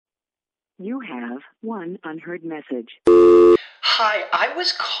You have one unheard message. Hi, I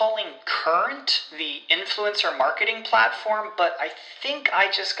was calling Current, the influencer marketing platform, but I think I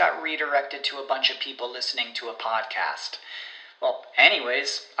just got redirected to a bunch of people listening to a podcast. Well,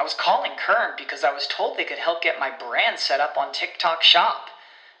 anyways, I was calling Current because I was told they could help get my brand set up on TikTok Shop,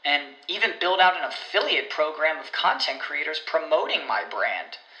 and even build out an affiliate program of content creators promoting my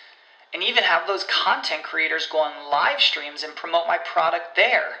brand, and even have those content creators go on live streams and promote my product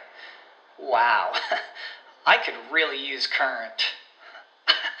there. Wow, I could really use Current.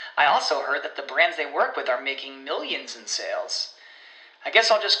 I also heard that the brands they work with are making millions in sales. I guess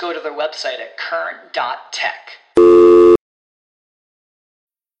I'll just go to their website at current.tech.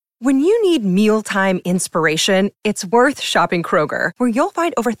 When you need mealtime inspiration, it's worth shopping Kroger, where you'll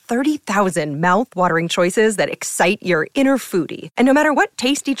find over 30,000 mouth-watering choices that excite your inner foodie. And no matter what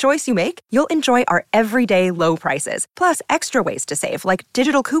tasty choice you make, you'll enjoy our everyday low prices, plus extra ways to save, like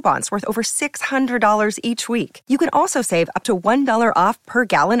digital coupons worth over $600 each week. You can also save up to $1 off per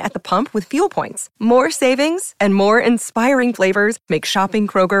gallon at the pump with fuel points. More savings and more inspiring flavors make shopping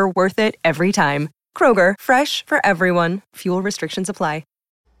Kroger worth it every time. Kroger, fresh for everyone. Fuel restrictions apply.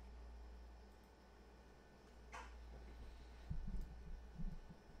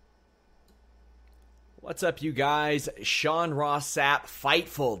 What's up, you guys? Sean Ross Sapp,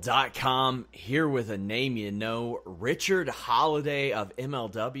 Fightful.com, here with a name you know, Richard Holliday of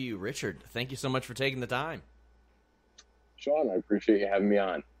MLW. Richard, thank you so much for taking the time. Sean, I appreciate you having me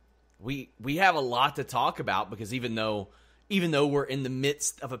on. We have a lot to talk about because even though we're in the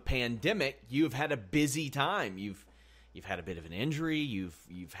midst of a pandemic, you've had a busy time. You've had a bit of an injury.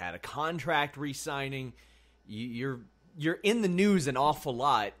 You've had a contract re-signing. You're in the news an awful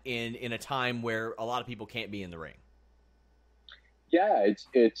lot in a time where a lot of people can't be in the ring. Yeah,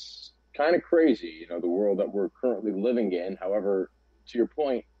 it's kind of crazy, the world that we're currently living in. However, to your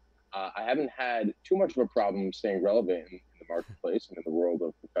point, I haven't had too much of a problem staying relevant in the marketplace and in the world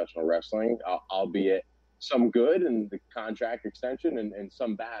of professional wrestling, albeit some good in the contract extension and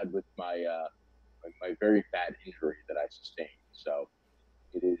some bad with my very bad injury that I sustained. So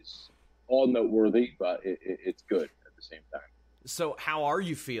it is all noteworthy, but it's good. Same time. So how are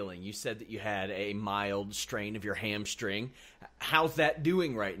you feeling? You said that you had a mild strain of your hamstring. How's that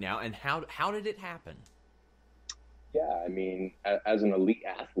doing right now, and how did it happen? Yeah, I mean, as an elite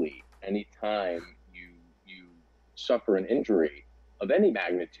athlete, anytime you suffer an injury of any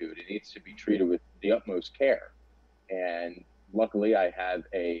magnitude, it needs to be treated with the utmost care. And luckily, I have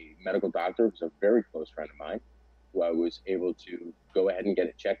a medical doctor who's a very close friend of mine, who I was able to go ahead and get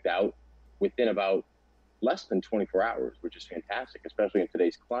it checked out within about less than 24 hours, which is fantastic, especially in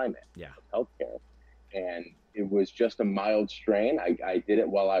today's climate of healthcare. And it was just a mild strain. I did it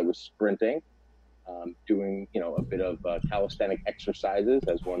while I was sprinting, doing, a bit of calisthenic exercises,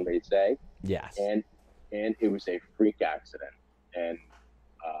 as one may say. Yes. And it was a freak accident. And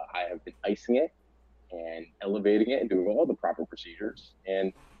I have been icing it and elevating it and doing all the proper procedures,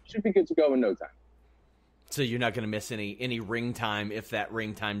 and should be good to go in no time. So you're not going to miss any ring time if that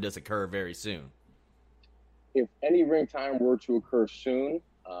ring time does occur very soon? If any ring time were to occur soon,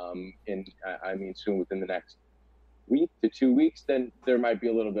 soon within the next week to 2 weeks, then there might be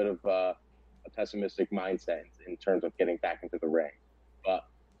a little bit of a pessimistic mindset in terms of getting back into the ring. But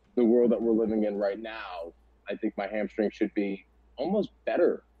the world that we're living in right now, I think my hamstring should be almost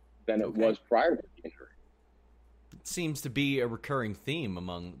better than it was prior to the injury. It seems to be a recurring theme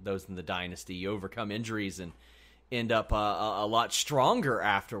among those in the dynasty. You overcome injuries and end up a lot stronger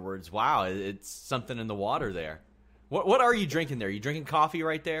afterwards. Wow, it's something in the water there. What are you drinking there? Are you drinking coffee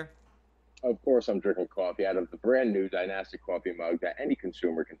right there? Of course I'm drinking coffee out of the brand new Dynastic coffee mug that any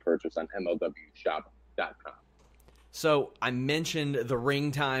consumer can purchase on MLWshop.com. So I mentioned the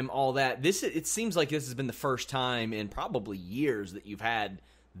ring time, all that. It seems like this has been the first time in probably years that you've had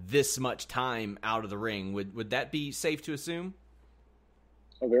this much time out of the ring. Would that be safe to assume?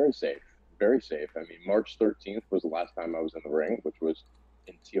 Oh, very safe. Very safe. I mean, March 13th was the last time I was in the ring, which was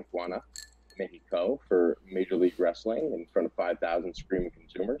in Tijuana, Mexico, for Major League Wrestling in front of 5,000 screaming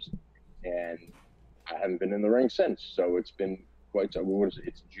consumers. And I haven't been in the ring since. So it's been quite some.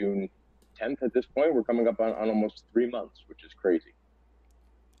 It's June 10th at this point. We're coming up on almost 3 months, which is crazy.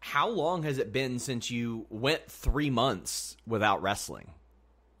 How long has it been since you went 3 months without wrestling?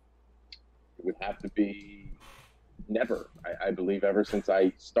 It would have to be never. I believe ever since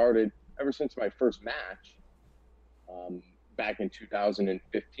my first match, back in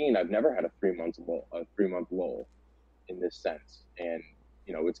 2015, I've never had a 3 month lull in this sense. And,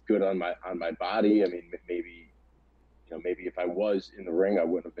 it's good on my body. I mean, maybe if I was in the ring, I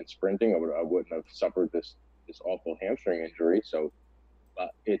wouldn't have been sprinting. I wouldn't have suffered this awful hamstring injury. So,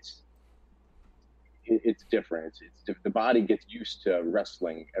 it's it's different. The body gets used to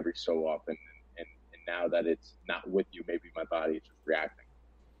wrestling every so often, and now that it's not with you, maybe my body is just reacting.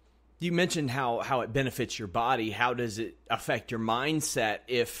 You mentioned how it benefits your body. How does it affect your mindset,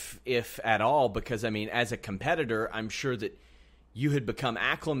 if at all? Because, I mean, as a competitor, I'm sure that you had become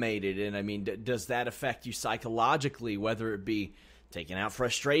acclimated. And, I mean, does that affect you psychologically, whether it be taking out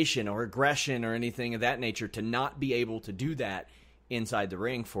frustration or aggression or anything of that nature, to not be able to do that inside the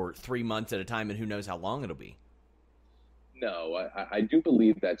ring for 3 months at a time and who knows how long it'll be? No, I do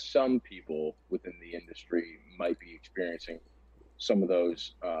believe that some people within the industry might be experiencing some of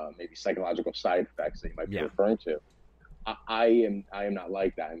those maybe psychological side effects that you might be referring to. I am not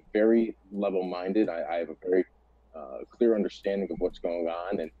like that. I'm very level-minded. I have a very clear understanding of what's going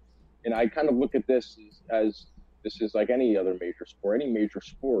on, and I kind of look at this as this is like any other major sport. Any major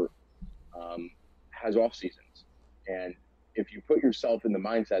sport has off seasons, and if you put yourself in the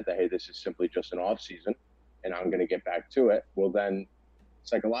mindset that, hey, this is simply just an off season, and I'm going to get back to it, well, then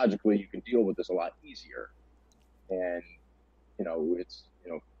psychologically you can deal with this a lot easier. And it's,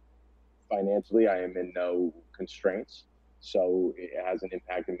 financially, I am in no constraints, so it hasn't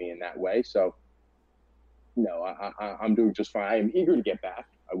impacted me in that way. So, no, I'm doing just fine. I am eager to get back,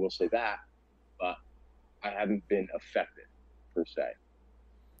 I will say that, but I haven't been affected, per se.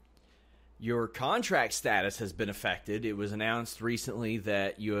 Your contract status has been affected. It was announced recently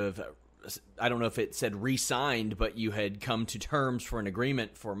that you have, I don't know if it said re-signed, but you had come to terms for an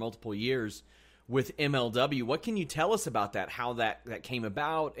agreement for multiple years with MLW. What can you tell us about that, how that came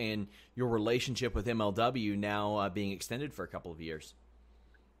about, and your relationship with MLW now being extended for a couple of years?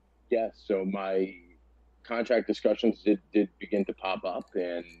 Yes, so my contract discussions did begin to pop up,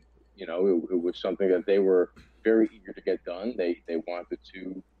 and, it was something that they were very eager to get done. They wanted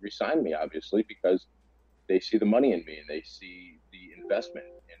to re-sign me, obviously, because they see the money in me and they see the investment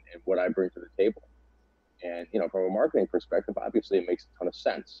and what I bring to the table. And, from a marketing perspective, obviously it makes a ton of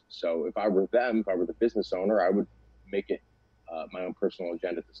sense. So if I were them, if I were the business owner, I would make it my own personal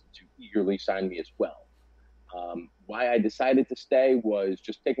agenda to eagerly sign me as well. Why I decided to stay was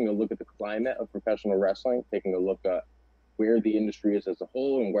just taking a look at the climate of professional wrestling, taking a look at where the industry is as a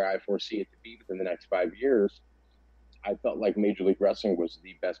whole and where I foresee it to be within the next 5 years. I felt like Major League Wrestling was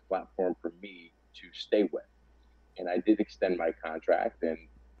the best platform for me to stay with. And I did extend my contract, and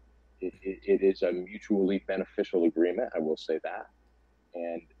it is a mutually beneficial agreement, I will say that.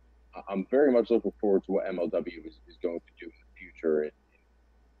 And I'm very much looking forward to what MLW is going to do in the future.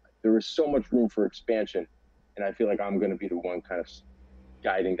 There is so much room for expansion, and I feel like I'm going to be the one kind of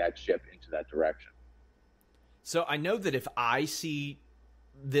guiding that ship into that direction. So I know that if I see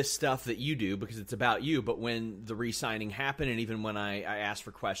this stuff that you do, because it's about you, but when the re-signing happened, and even when I asked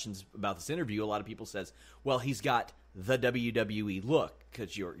for questions about this interview, a lot of people says, well, he's got the WWE look,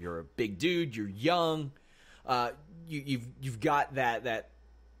 because you're a big dude, you're young, you've got that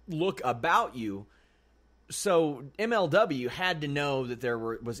look about you. So MLW had to know that there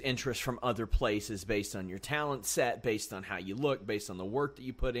was interest from other places based on your talent set, based on how you look, based on the work that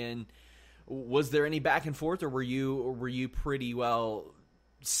you put in. Was there any back and forth, or were you pretty well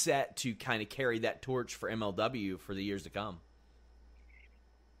set to kind of carry that torch for MLW for the years to come?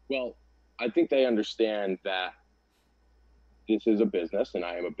 Well, I think they understand that this is a business and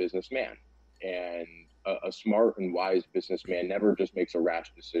I am a businessman, and a smart and wise businessman never just makes a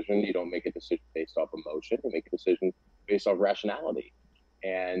rash decision. You don't make a decision based off emotion. You make a decision based off rationality.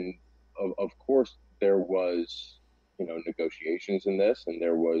 And of course there was, negotiations in this, and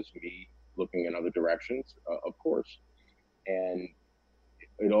there was me looking in other directions, of course. And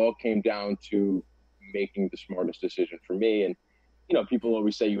it all came down to making the smartest decision for me. And, people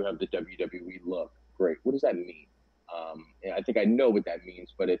always say you have the WWE look. Great. What does that mean? And I think I know what that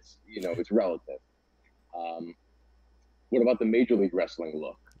means, but it's, it's relative. What about the Major League Wrestling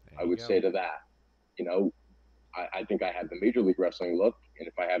look? I would say to that, I think I have the Major League Wrestling look. And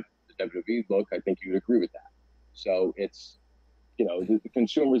if I have the WWE look, I think you would agree with that. So it's, the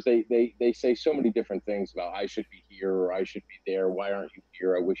consumers, they say so many different things about I should be here or I should be there. Why aren't you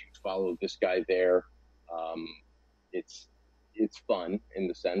here? I wish you'd follow this guy there. It's fun in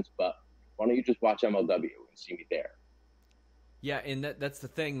the sense, but why don't you just watch MLW and see me there? Yeah, and that's the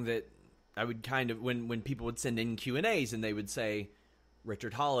thing that I would kind of, when people would send in Q&As and they would say,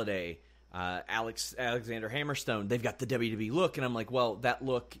 Richard Holiday, Alexander Hammerstone, they've got the WWE look. And I'm like, well, that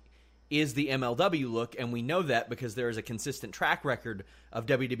look is the MLW look, and we know that because there is a consistent track record of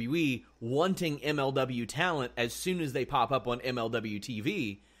WWE wanting MLW talent as soon as they pop up on MLW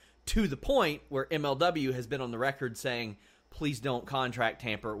TV, to the point where MLW has been on the record saying, please don't contract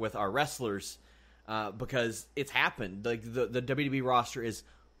tamper with our wrestlers, because it's happened. The WWE roster is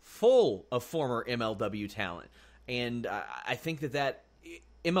full of former MLW talent. And I think that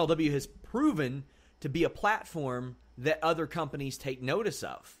MLW has proven to be a platform that other companies take notice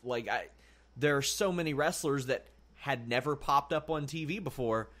of. Like, there are so many wrestlers that had never popped up on TV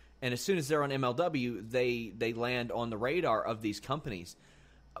before, and as soon as they're on MLW, they land on the radar of these companies.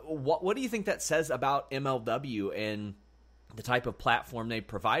 What do you think that says about MLW and the type of platform they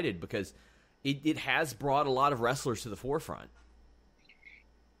provided? Because it has brought a lot of wrestlers to the forefront.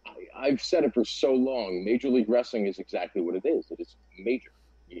 I've said it for so long. Major League Wrestling is exactly what it is. It is major.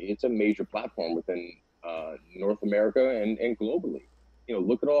 It's a major platform within North America and globally. You know,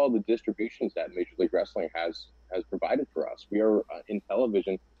 look at all the distributions that Major League Wrestling has provided for us. We are in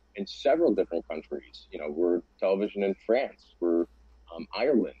television in several different countries. You know, we're television in France, we're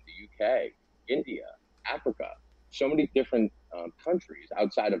Ireland, the UK, India, Africa. So many different countries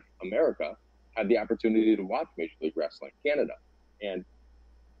outside of America have the opportunity to watch Major League Wrestling. Canada, and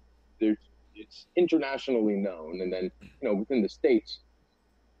it's internationally known. And then, you know, within the States,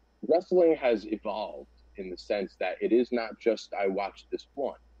 wrestling has evolved in the sense that it is not just I watch this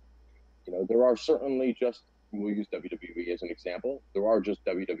one. You know, there are certainly just, we'll use WWE as an example, there are just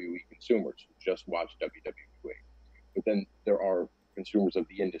WWE consumers who just watch WWE. But then there are consumers of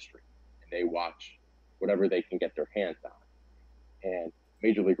the industry, and they watch whatever they can get their hands on. And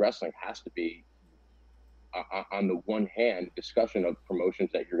Major League Wrestling has to be, on the one hand, discussion of promotions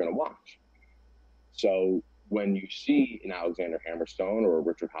that you're going to watch. So when you see an Alexander Hammerstone or a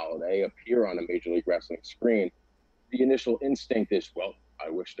Richard Holiday appear on a Major League Wrestling screen, the initial instinct is, well, I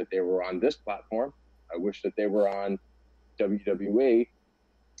wish that they were on this platform. I wish that they were on WWE.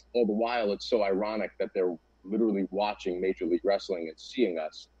 All the while, it's so ironic that they're literally watching Major League Wrestling and seeing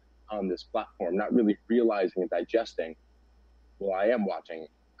us on this platform, not really realizing and digesting, well, I am watching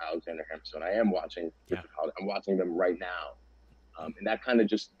Alexander Hammerstone. I am watching Richard Holiday. I'm watching them right now. And that kind of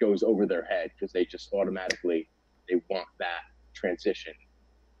just goes over their head because they just automatically, they want that transition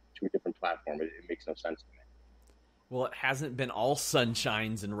to a different platform. It makes no sense to me. Well, it hasn't been all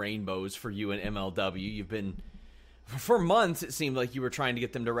sunshines and rainbows for you and MLW. You've been, for months, it seemed like you were trying to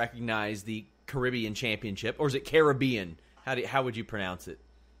get them to recognize the Caribbean Championship. Or is it Caribbean? How would you pronounce it?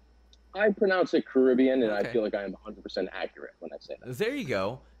 I pronounce it Caribbean, and okay. I feel like I am 100% accurate when I say that. There you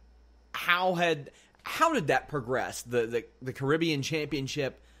go. How did that progress? The Caribbean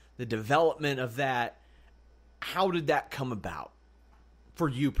Championship, the development of that, how did that come about for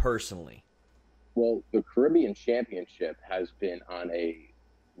you personally? Well, the Caribbean Championship has been on a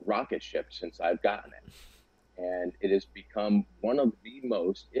rocket ship since I've gotten it. And it has become one of the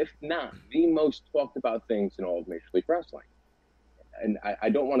most, if not the most talked about things in all of Major League Wrestling. And I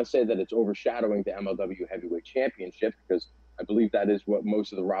don't want to say that it's overshadowing the MLW Heavyweight Championship, because I believe that is what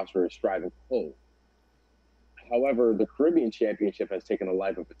most of the roster is striving to hold. However, the Caribbean Championship has taken a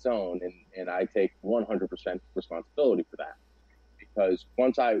life of its own, and I take 100% responsibility for that. Because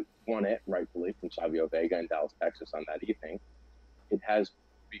once I won it, rightfully, from Savio Vega in Dallas, Texas on that evening, it has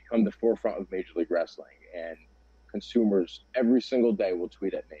become the forefront of Major League Wrestling. And consumers every single day will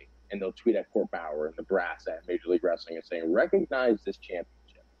tweet at me, and they'll tweet at Court Bauer and the brass at Major League Wrestling and saying, recognize this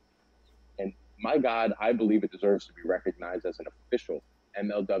championship. And my God, I believe it deserves to be recognized as an official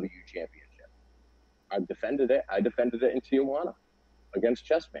MLW championship. I've defended it. I defended it in Tijuana against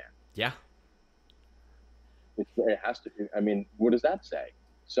Chessman. Yeah. It has to. I mean, what does that say?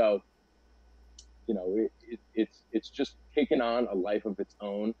 So, you know, it's just taken on a life of its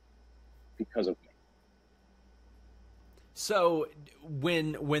own because of me. So,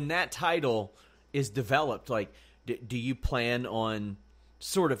 when that title is developed, like, do you plan on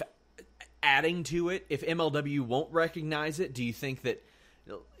sort of adding to it if MLW won't recognize it? Do you think that,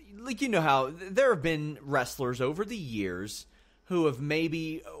 like, you know how there have been wrestlers over the years who have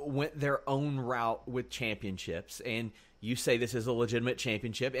maybe went their own route with championships, and you say this is a legitimate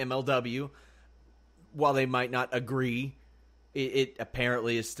championship. MLW, while they might not agree, it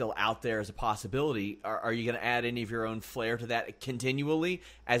apparently is still out there as a possibility. Are you going to add any of your own flair to that continually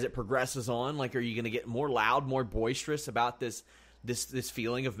as it progresses on? Like, are you going to get more loud, more boisterous about this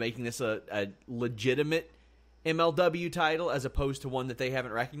feeling of making this a legitimate MLW title as opposed to one that they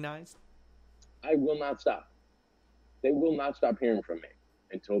haven't recognized? I will not stop. They will not stop hearing from me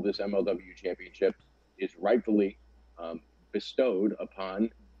until this MLW championship is rightfully bestowed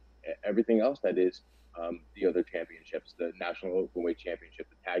upon everything else that is the other championships, the National Openweight Championship,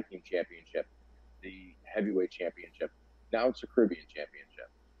 the Tag Team Championship, the Heavyweight Championship. Now it's a Caribbean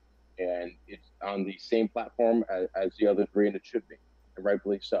Championship. And it's on the same platform as the other three, and it should be, and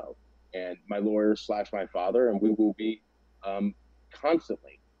rightfully so. And my lawyers / my father, and we will be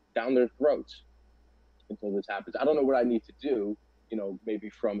constantly down their throats until this happens. I don't know what I need to do maybe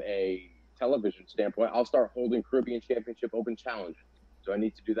from a television standpoint, I'll start holding Caribbean Championship Open challenges. Do I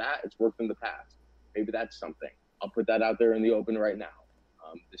need to do that? It's worked in the past. Maybe that's something. I'll put that out there in the open right now.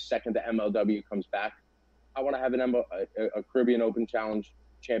 The second the MLW comes back, I want to have a Caribbean Open Challenge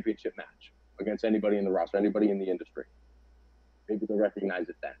championship match against anybody in the roster, anybody in the industry. Maybe they'll recognize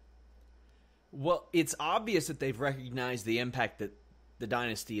it then. Well, it's obvious that they've recognized the impact that the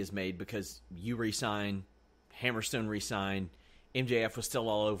Dynasty has made because you re-sign, Hammerstone re-signed, MJF was still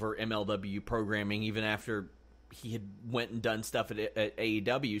all over MLW programming even after he had went and done stuff at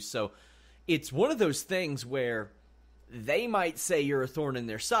AEW. So it's one of those things where they might say you're a thorn in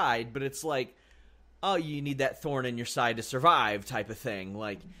their side, but it's like, oh, you need that thorn in your side to survive type of thing.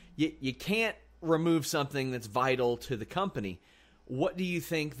 Like, you can't remove something that's vital to the company. What do you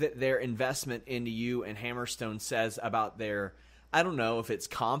think that their investment into you and Hammerstone says about their, I don't know if it's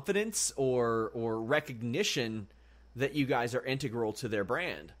confidence or recognition that you guys are integral to their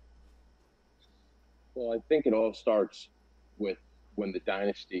brand? Well, I think it all starts with when the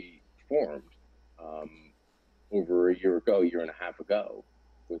Dynasty formed over a year and a half ago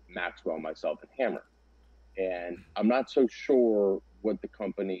with Maxwell, myself, and Hammer. And I'm not so sure what the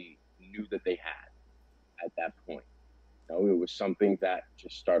company knew that they had at that point. It was something that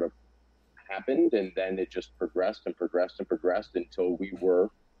just happened, and then it just progressed and progressed and progressed until we were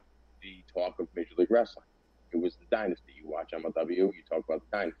the talk of Major League Wrestling. It was the Dynasty. You watch MLW, you talk about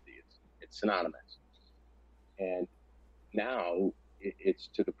the Dynasty. It's synonymous. And now it's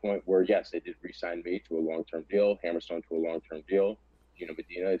to the point where, yes, they did re-sign me to a long-term deal, Hammerstone to a long-term deal. Gino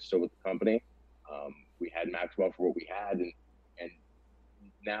Medina is still with the company. We had Maxwell for what we had, and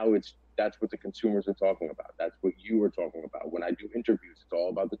now that's what the consumers are talking about. That's what you are talking about. When I do interviews, it's all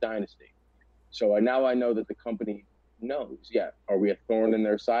about the Dynasty. So now I know that the company knows. Yeah, are we a thorn in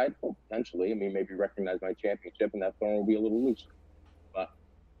their side? Well, potentially. I mean, maybe recognize my championship, and that thorn will be a little looser. But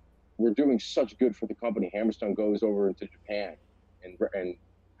we're doing such good for the company. Hammerstone goes over into Japan and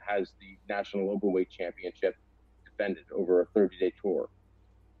has the National Openweight Championship defended over a 30-day tour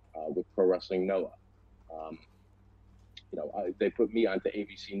with Pro Wrestling Noah. They put me onto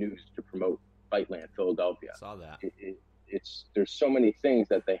ABC News to promote Fightland Philadelphia. Saw that. There's so many things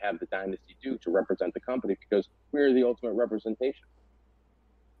that they have the Dynasty do to represent the company because we're the ultimate representation.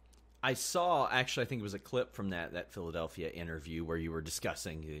 I saw, actually, I think it was a clip from that Philadelphia interview where you were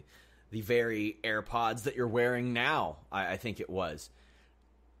discussing the very AirPods that you're wearing now, I think it was.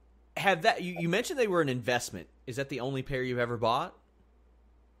 You mentioned they were an investment. Is that the only pair you've ever bought?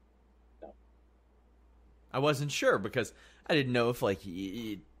 No. I wasn't sure because I didn't know if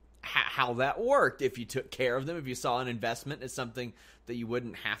how that worked, if you took care of them, if you saw an investment as something that you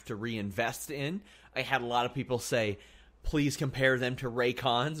wouldn't have to reinvest in. I had a lot of people say, please compare them to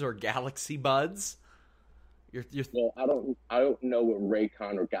Raycons or Galaxy Buds. Well, I don't know what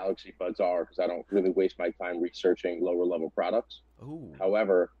Raycon or Galaxy Buds are because I don't really waste my time researching lower level products. Ooh.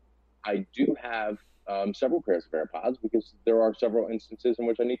 However, I do have several pairs of AirPods because there are several instances in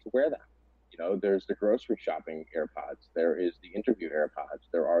which I need to wear them. There's the grocery shopping AirPods. There is the interview AirPods.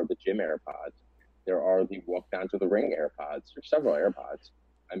 There are the gym AirPods. There are the walk down to the ring AirPods. There's several AirPods.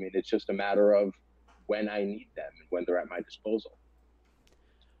 I mean, it's just a matter of when I need them and when they're at my disposal.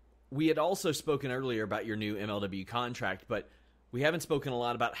 We had also spoken earlier about your new MLW contract, but we haven't spoken a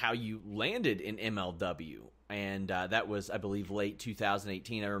lot about how you landed in MLW. And that was, I believe, late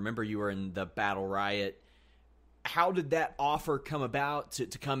 2018. I remember you were in the Battle Riot. How did that offer come about to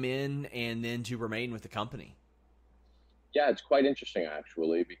come in and then to remain with the company? Yeah, it's quite interesting,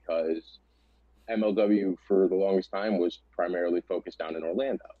 actually, because MLW for the longest time was primarily focused down in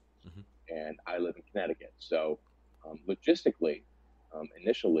Orlando. Mm-hmm. And I live in Connecticut. So logistically,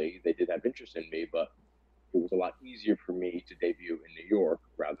 initially, they did have interest in me, but it was a lot easier for me to debut in New York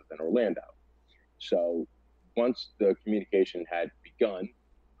rather than Orlando. So once the communication had begun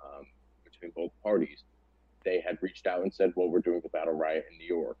between both parties, they had reached out and said, well, we're doing the Battle Riot in New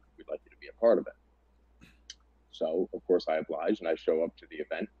York. We'd like you to be a part of it. So, of course, I obliged, and I show up to the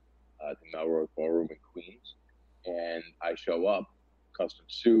event, the Melrose Ballroom in Queens. And I show up, custom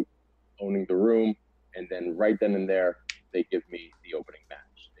suit, owning the room, and then right then and there, they give me the opening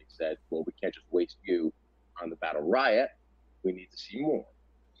match. They said, well, we can't just waste you on the Battle Riot. We need to see more.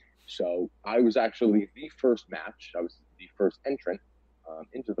 So I was actually the first match. I was the first entrant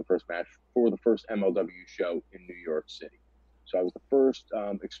into the first match for the first MLW show in New York City. So I was the first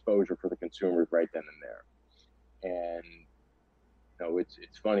exposure for the consumers right then and there. And,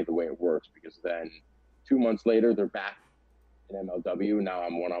 it's funny the way it works because then 2 months later, they're back in MLW. Now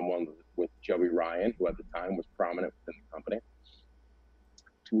I'm one-on-one with Joey Ryan, who at the time was prominent within the company.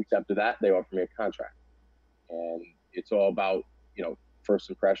 2 weeks after that, they offer me a contract. And it's all about first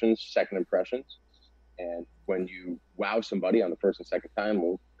impressions, second impressions. And when you wow somebody on the first and second time,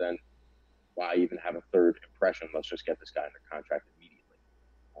 well, then why even have a third impression? Let's just get this guy under contract immediately.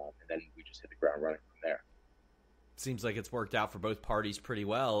 And then we just hit the ground running from there. Seems like it's worked out for both parties pretty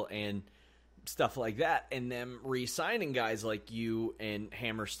well, and stuff like that. And them re-signing guys like you and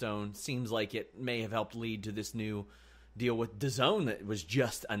Hammerstone seems like it may have helped lead to this new deal with DAZN that was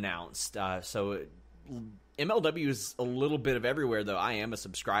just announced. MLW is a little bit of everywhere, though. I am a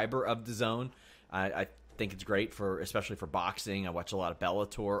subscriber of DAZN. I think it's great especially for boxing. I watch a lot of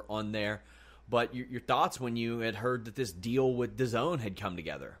Bellator on there. But your thoughts when you had heard that this deal with DAZN had come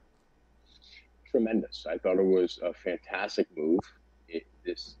together? Tremendous. I thought it was a fantastic move.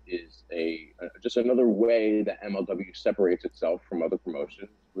 This is just another way that MLW separates itself from other promotions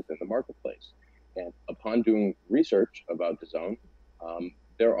within the marketplace. And upon doing research about DAZN,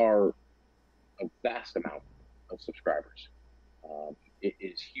 there are a vast amount of subscribers. It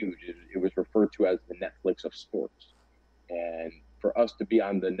is huge. It was referred to as the Netflix of sports. And for us to be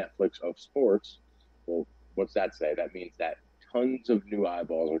on the Netflix of sports, well, what's that say? That means that tons of new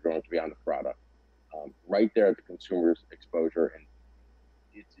eyeballs are going to be on the product, right there at the consumer's exposure. And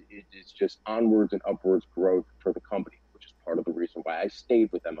it is just onwards and upwards growth for the company, which is part of the reason why I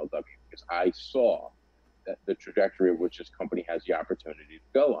stayed with MLW, because I saw that the trajectory of which this company has the opportunity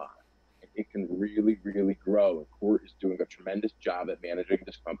to go on. It can really, really grow. And Court is doing a tremendous job at managing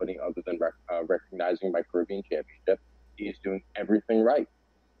this company, other than recognizing my Caribbean championship. He is doing everything right.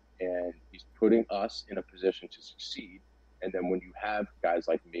 And he's putting us in a position to succeed. And then when you have guys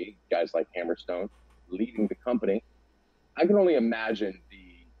like me, guys like Hammerstone leading the company, I can only imagine the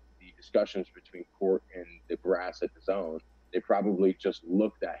discussions between Court and the brass at DAZN. They probably just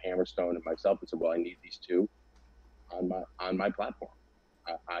looked at Hammerstone and myself and said, well, I need these two on my platform.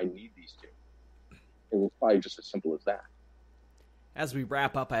 I need these two. It was probably just as simple as that. As we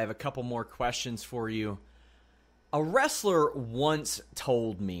wrap up, I have a couple more questions for you. A wrestler once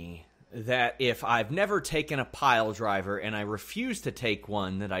told me that if I've never taken a pile driver and I refuse to take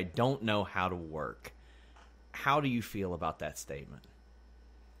one, that I don't know how to work. How do you feel about that statement?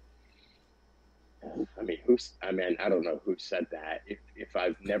 I don't know who said that. If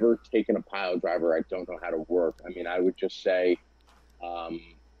I've never taken a pile driver, I don't know how to work. I would just say, I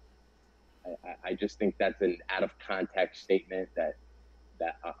just think that's an out of context statement that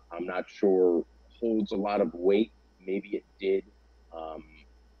I'm not sure holds a lot of weight. Maybe it did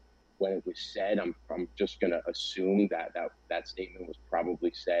when it was said. I'm just going to assume that statement was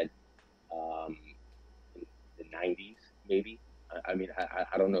probably said in the 90s, maybe. I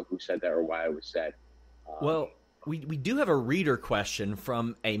don't know who said that or why it was said. Well, we do have a reader question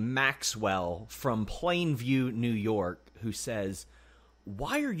from a Maxwell from Plainview, New York, who says,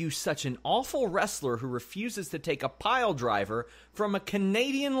 why are you such an awful wrestler who refuses to take a pile driver from a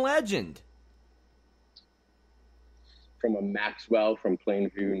Canadian legend? From a Maxwell from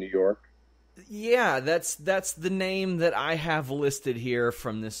Plainview, New York? Yeah, that's the name that I have listed here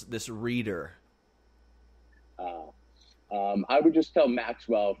from this reader. I would just tell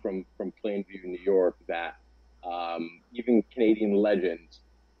Maxwell from Plainview, New York, that even Canadian legends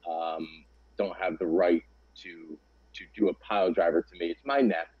don't have the right to do a pile driver to me. It's my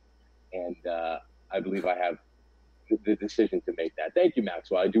neck, and I believe I have the decision to make that. Thank you,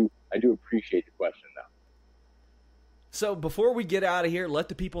 Maxwell. I do appreciate the question, though. So before we get out of here, let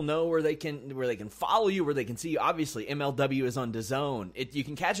the people know where they can follow you, where they can see you. Obviously, MLW is on DAZN. You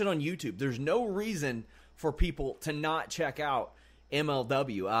can catch it on YouTube. There's no reason for people to not check out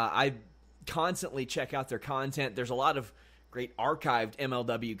MLW. I constantly check out their content. There's a lot of great archived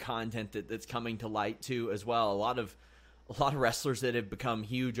MLW content that's coming to light too, as well. A lot of wrestlers that have become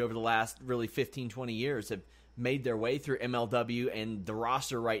huge over the last really 15, 20 years have made their way through MLW, and the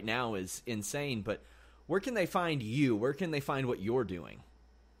roster right now is insane. But where can they find you? Where can they find what you're doing?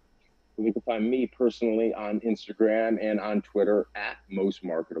 You can find me personally on Instagram and on Twitter at Most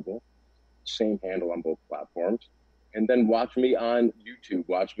Marketable. Same handle on both platforms. And then watch me on YouTube,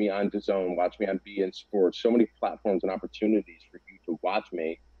 watch me on DAZN, watch me on beIN Sports. So many platforms and opportunities for you to watch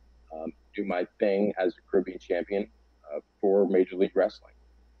me do my thing as a Caribbean champion for Major League Wrestling.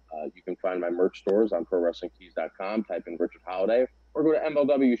 You can find my merch stores on ProWrestlingTees.com, type in Richard Holiday, or go to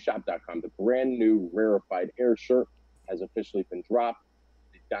MLWshop.com. The brand new rarefied air shirt has officially been dropped.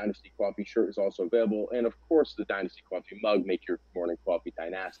 The Dynasty Coffee shirt is also available. And of course, the Dynasty Coffee mug. Make your morning coffee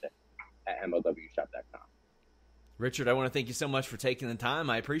dynastic at MLWshop.com. Richard, I want to thank you so much for taking the time.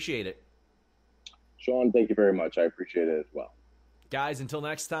 I appreciate it. Sean, thank you very much. I appreciate it as well. Guys, until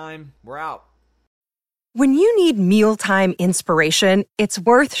next time, we're out. When you need mealtime inspiration, it's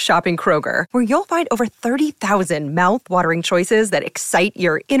worth shopping Kroger, where you'll find over 30,000 mouth-watering choices that excite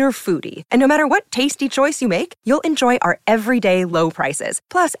your inner foodie. And no matter what tasty choice you make, you'll enjoy our everyday low prices,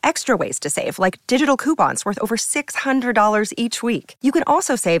 plus extra ways to save, like digital coupons worth over $600 each week. You can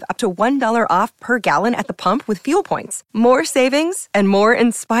also save up to $1 off per gallon at the pump with fuel points. More savings and more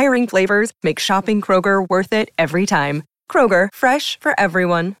inspiring flavors make shopping Kroger worth it every time. Kroger, fresh for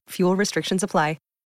everyone. Fuel restrictions apply.